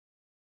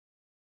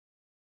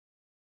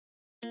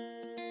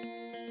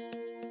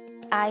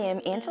I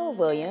am Angela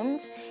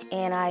Williams,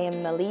 and I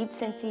am the lead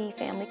Scentsy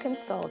Family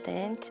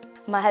Consultant.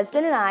 My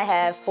husband and I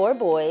have 4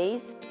 boys.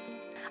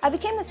 I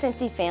became a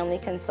Scentsy Family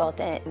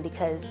Consultant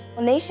because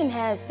Nation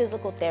has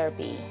physical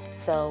therapy,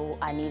 so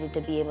I needed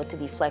to be able to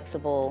be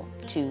flexible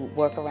to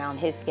work around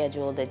his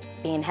schedule. That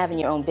being having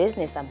your own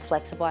business, I'm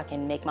flexible, I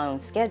can make my own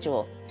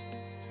schedule.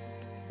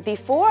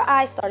 Before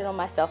I started on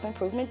my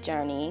self-improvement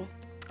journey,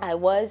 I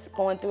was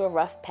going through a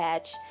rough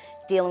patch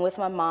dealing with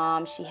my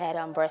mom. She had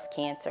breast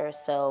cancer,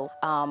 so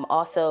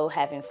also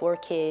having 4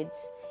 kids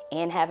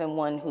and having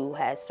one who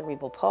has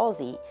cerebral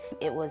palsy.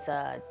 It was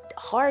a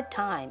hard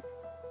time.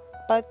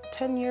 But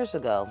 10 years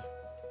ago,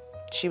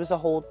 she was a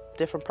whole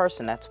different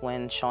person. That's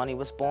when Shawnee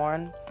was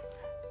born.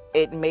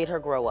 It made her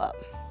grow up.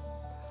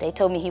 They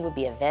told me he would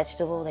be a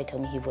vegetable. They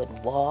told me he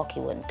wouldn't walk, he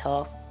wouldn't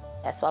talk.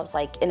 So I was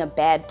like in a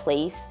bad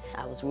place.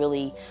 I was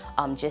really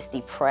just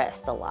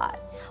depressed a lot.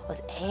 I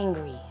was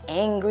angry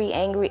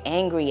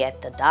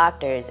at the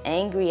doctors,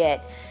 angry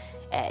at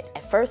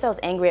first I was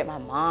angry at my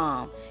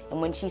mom.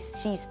 And when she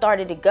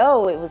started to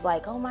go, it was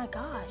like, oh my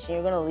gosh,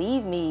 you're gonna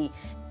leave me.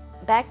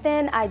 Back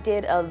then, I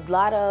did a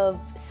lot of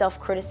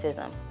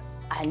self-criticism.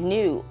 I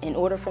knew in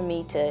order for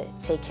me to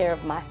take care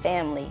of my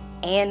family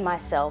and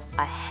myself,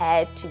 I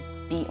had to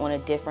be on a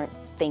different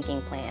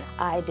thinking plan.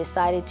 I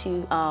decided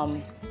to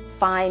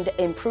find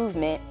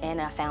improvement,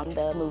 and I found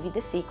the movie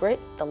The Secret,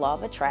 the law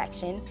of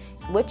attraction.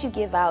 What you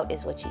give out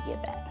is what you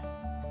get back,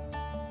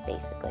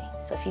 basically.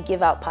 So if you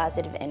give out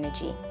positive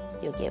energy,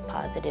 you'll get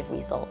positive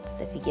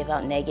results. If you give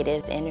out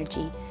negative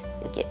energy,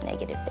 you'll get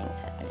negative things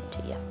happening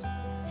to you.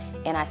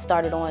 And I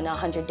started on a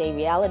 100-day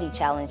reality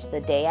challenge the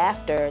day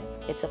after.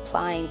 It's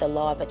applying the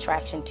law of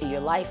attraction to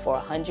your life for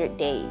 100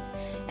 days.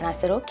 And I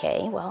said,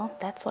 okay, well,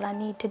 that's what I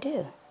need to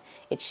do.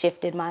 It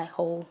shifted my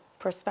whole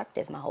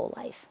perspective, my whole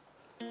life.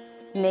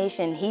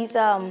 Nation, he's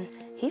a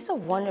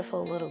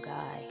wonderful little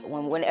guy.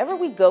 Whenever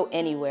we go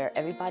anywhere,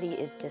 everybody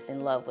is just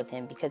in love with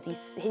him because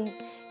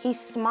he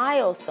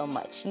smiles so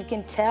much. You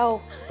can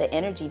tell the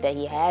energy that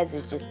he has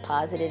is just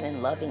positive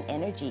and loving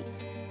energy.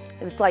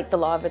 It's like the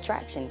law of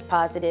attraction.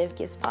 Positive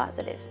gives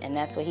positive, and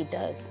that's what he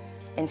does.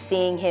 And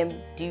seeing him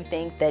do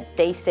things that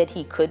they said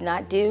he could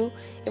not do,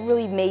 it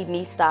really made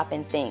me stop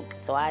and think.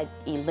 So I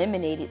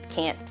eliminated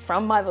can't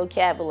from my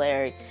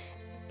vocabulary.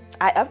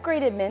 I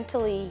upgraded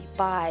mentally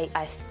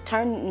I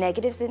turned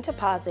negatives into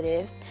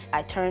positives.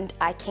 I turned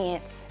I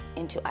can'ts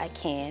into I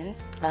cans,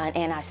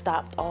 and I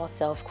stopped all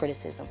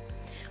self-criticism.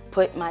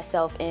 Put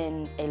myself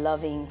in a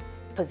loving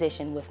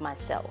position with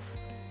myself.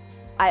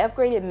 I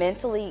upgraded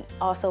mentally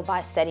also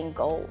by setting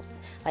goals.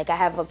 Like I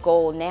have a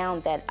goal now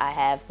that I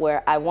have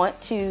where I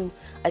want to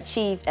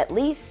achieve at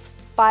least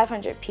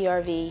 500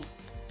 PRV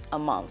a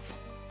month.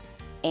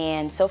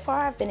 And so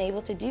far I've been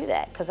able to do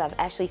that because I've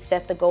actually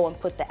set the goal and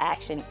put the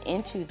action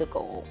into the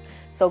goal.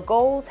 So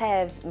goals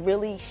have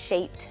really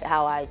shaped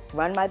how I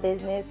run my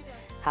business,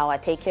 how I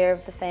take care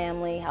of the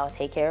family, how I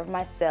take care of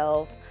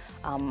myself.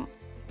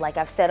 Like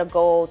I've set a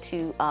goal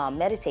to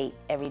meditate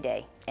every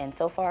day. And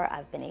so far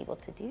I've been able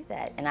to do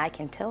that, and I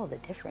can tell the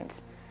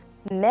difference.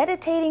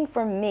 Meditating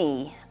for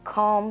me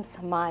calms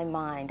my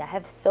mind. I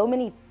have so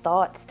many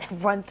thoughts that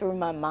run through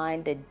my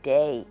mind a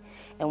day.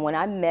 And when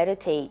I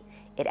meditate,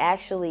 it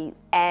actually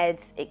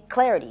adds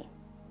clarity.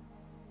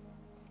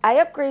 I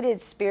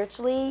upgraded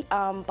spiritually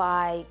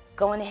by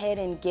going ahead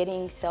and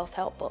getting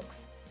self-help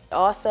books.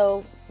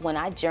 Also, when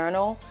I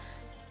journal,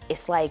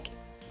 it's like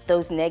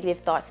those negative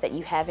thoughts that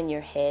you have in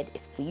your head,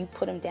 if you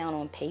put them down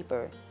on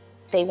paper,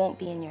 they won't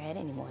be in your head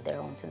anymore, they're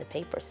onto the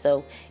paper.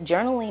 So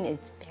journaling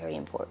is very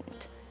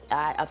important.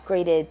 I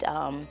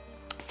upgraded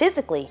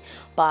physically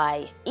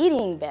by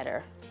eating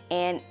better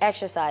and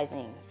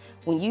exercising.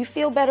 When you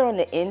feel better on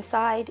the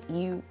inside,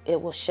 it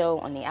will show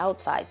on the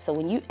outside. So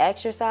when you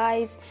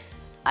exercise,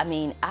 I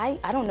mean, I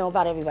don't know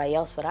about everybody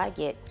else, but I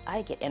get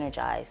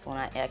energized when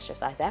I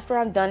exercise. After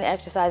I'm done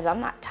exercise, I'm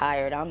not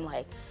tired. I'm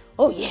like,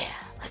 oh yeah,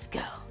 let's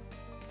go.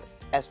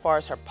 As far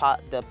as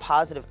the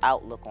positive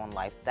outlook on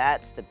life,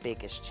 that's the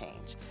biggest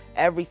change.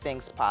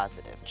 Everything's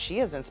positive. She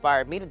has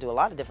inspired me to do a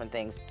lot of different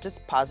things,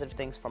 just positive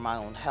things for my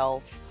own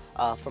health,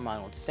 for my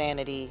own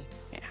sanity.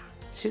 Yeah,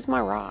 she's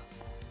my rock.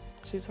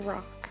 She's a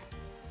rock.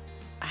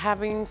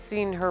 Having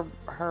seen her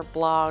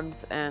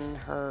blogs and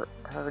her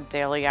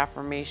daily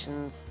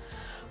affirmations,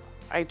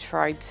 I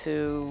try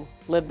to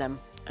live them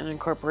and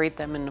incorporate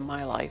them into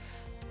my life.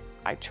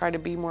 I try to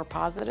be more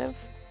positive.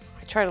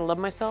 I try to love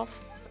myself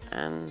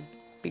and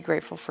be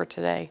grateful for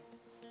today.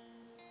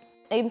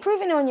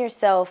 Improving on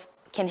yourself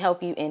can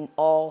help you in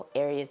all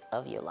areas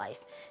of your life.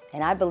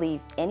 And I believe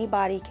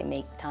anybody can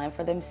make time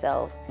for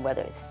themselves,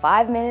 whether it's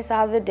 5 minutes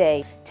out of the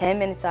day, 10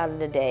 minutes out of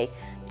the day.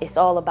 It's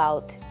all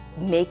about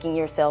making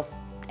yourself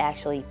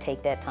actually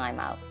take that time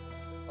out.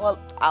 Well,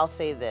 I'll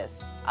say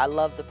this. I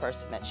love the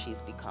person that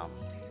she's become.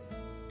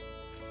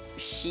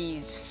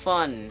 She's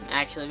fun,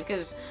 actually,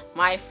 because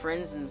my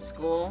friends in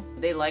school,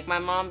 they like my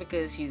mom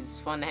because she's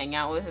fun to hang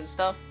out with and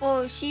stuff.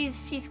 Oh,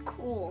 she's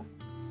cool.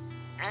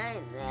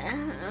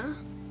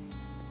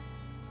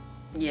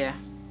 Yeah,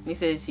 he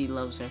says he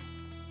loves her.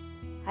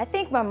 I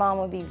think my mom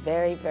would be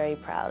very, very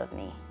proud of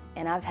me.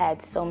 And I've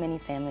had so many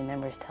family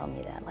members tell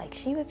me that, like,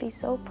 she would be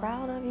so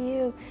proud of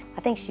you.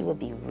 I think she would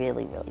be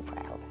really, really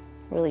proud,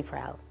 really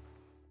proud.